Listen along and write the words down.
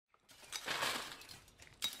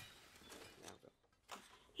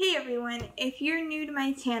everyone, if you're new to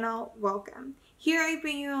my channel, welcome. Here I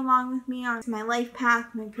bring you along with me on my life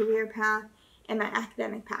path, my career path, and my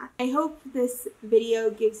academic path. I hope this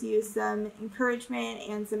video gives you some encouragement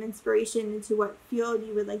and some inspiration into what field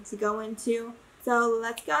you would like to go into. So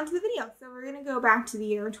let's get on to the video. So we're going to go back to the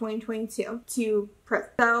year 2022 to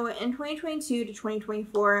present. So in 2022 to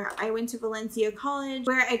 2024, I went to Valencia College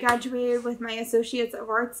where I graduated with my Associates of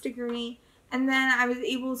Arts degree. And then I was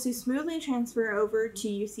able to smoothly transfer over to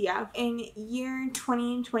UCF. In year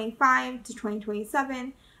 2025 to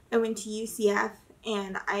 2027, I went to UCF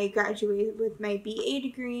and I graduated with my BA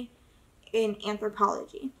degree in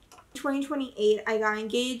anthropology. In 2028, I got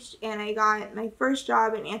engaged and I got my first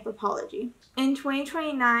job in anthropology. In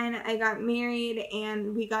 2029, I got married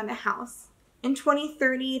and we got a house. In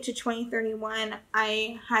 2030 to 2031,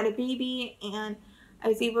 I had a baby and I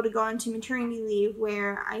was able to go into maternity leave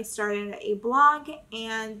where I started a blog,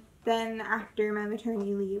 and then after my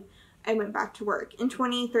maternity leave, I went back to work. In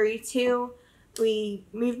 2032, we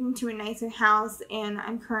moved into a nicer house and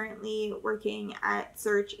I'm currently working at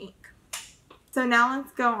Search Inc. So now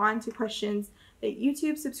let's go on to questions that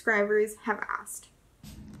YouTube subscribers have asked.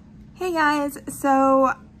 Hey guys,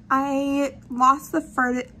 so I lost the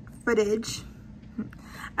footage.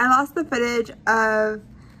 I lost the footage of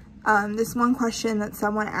this one question that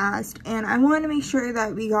someone asked, and I wanted to make sure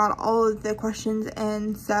that we got all of the questions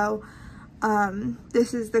in. So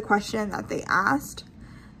this is the question that they asked.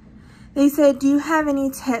 They said, do you have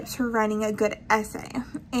any tips for writing a good essay?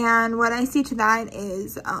 And what I see to that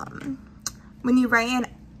is when you write a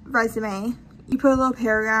resume, you put a little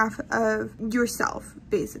paragraph of yourself,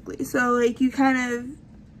 basically. So like you kind of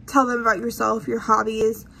tell them about yourself, your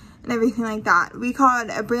hobbies, and everything like that. We call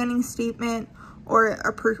it a branding statement or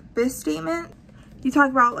a purpose statement. You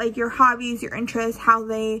talk about like your hobbies, your interests, how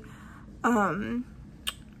they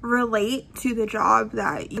relate to the job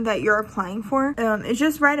that you're applying for. It's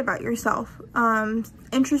just write about yourself.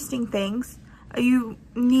 Interesting things. You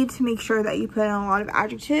need to make sure that you put in a lot of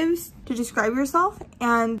adjectives to describe yourself.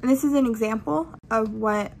 And this is an example of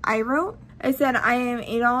what I wrote. I said, I am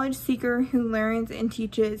a knowledge seeker who learns and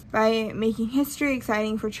teaches by making history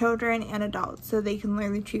exciting for children and adults so they can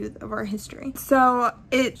learn the truth of our history. So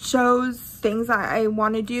it shows things that I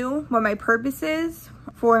want to do, what my purpose is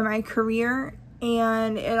for my career,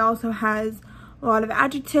 and it also has a lot of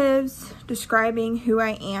adjectives describing who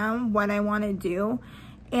I am, what I want to do,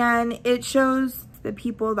 and it shows the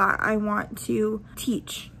people that I want to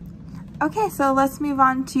teach. Okay, so let's move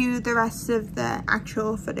on to the rest of the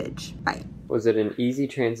actual footage. Bye. Was it an easy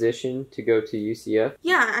transition to go to UCF?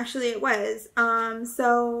 Yeah, actually it was.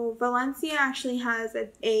 So Valencia actually has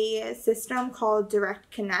a system called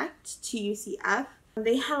Direct Connect to UCF.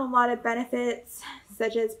 They had a lot of benefits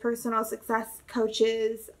such as personal success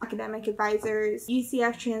coaches, academic advisors,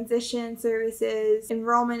 UCF transition services,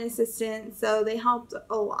 enrollment assistance, so they helped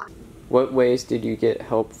a lot. What ways did you get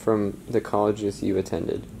help from the colleges you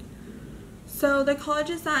attended? So the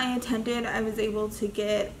colleges that I attended, I was able to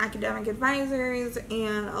get academic advisors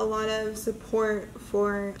and a lot of support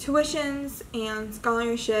for tuitions and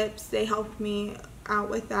scholarships. They helped me out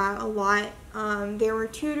with that a lot. There were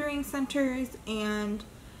tutoring centers and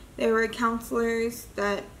there were counselors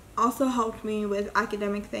that also helped me with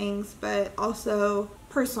academic things, but also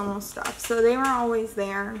personal stuff. So they were always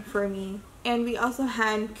there for me. And we also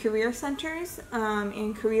had career centers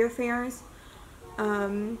and career fairs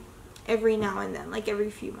every now and then, like every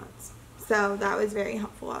few months. So that was very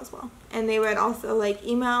helpful as well. And they would also like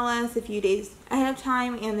email us a few days ahead of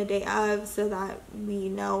time and the day of so that we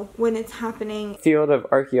know when it's happening. Field of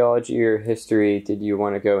archaeology or history did you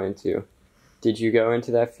want to go into? Did you go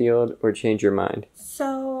into that field or change your mind?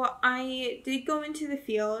 So I did go into the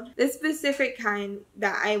field. The specific kind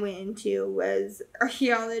that I went into was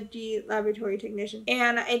archaeology laboratory technician.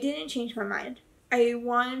 And I didn't change my mind. I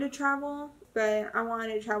wanted to travel, but I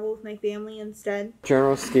wanted to travel with my family instead.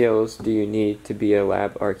 General skills do you need to be a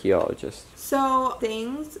lab archaeologist? So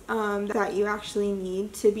things that you actually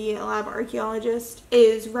need to be a lab archaeologist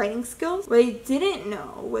is writing skills. What I didn't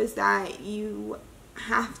know was that you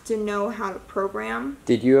have to know how to program.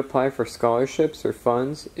 Did you apply for scholarships or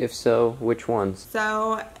funds? If so, which ones?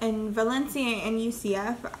 So in Valencia and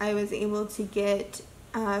UCF, I was able to get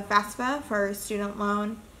FAFSA for a student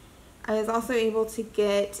loan. I was also able to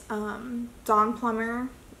get Don Plummer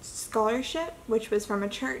scholarship, which was from a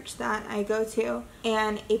church that I go to,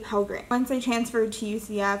 and a Pell Grant. Once I transferred to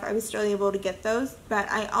UCF, I was still able to get those, but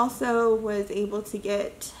I also was able to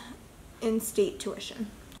get in-state tuition.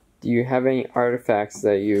 Do you have any artifacts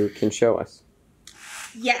that you can show us?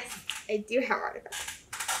 Yes, I do have artifacts.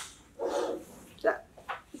 So,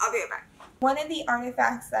 I'll be right back. One of the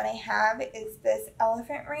artifacts that I have is this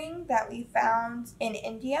elephant ring that we found in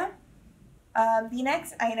India. The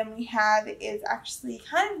next item we have is actually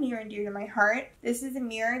kind of near and dear to my heart. This is a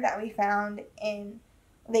mirror that we found in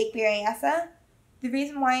Lake Berryessa. The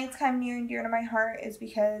reason why it's kind of near and dear to my heart is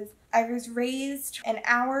because I was raised an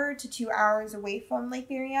hour to 2 hours away from Lake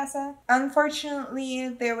Berryessa. Unfortunately,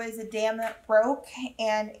 there was a dam that broke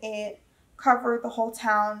and it covered the whole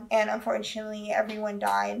town, and unfortunately everyone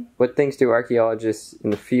died. What things do archaeologists in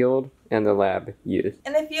the field and the lab use?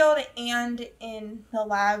 In the field and in the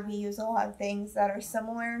lab, we use a lot of things that are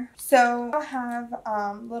similar. So we'll have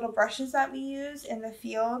little brushes that we use in the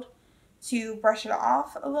field to brush it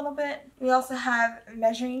off a little bit. We also have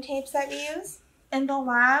measuring tapes that we use. In the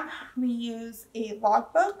lab, we use a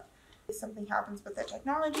logbook. If something happens with the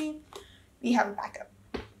technology, we have a backup.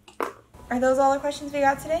 Are those all the questions we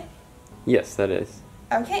got today? Yes, that is.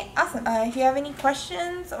 Okay, awesome. If you have any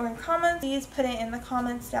questions or comments, please put it in the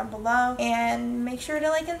comments down below and make sure to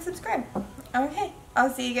like and subscribe. Okay,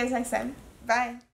 I'll see you guys next time. Bye.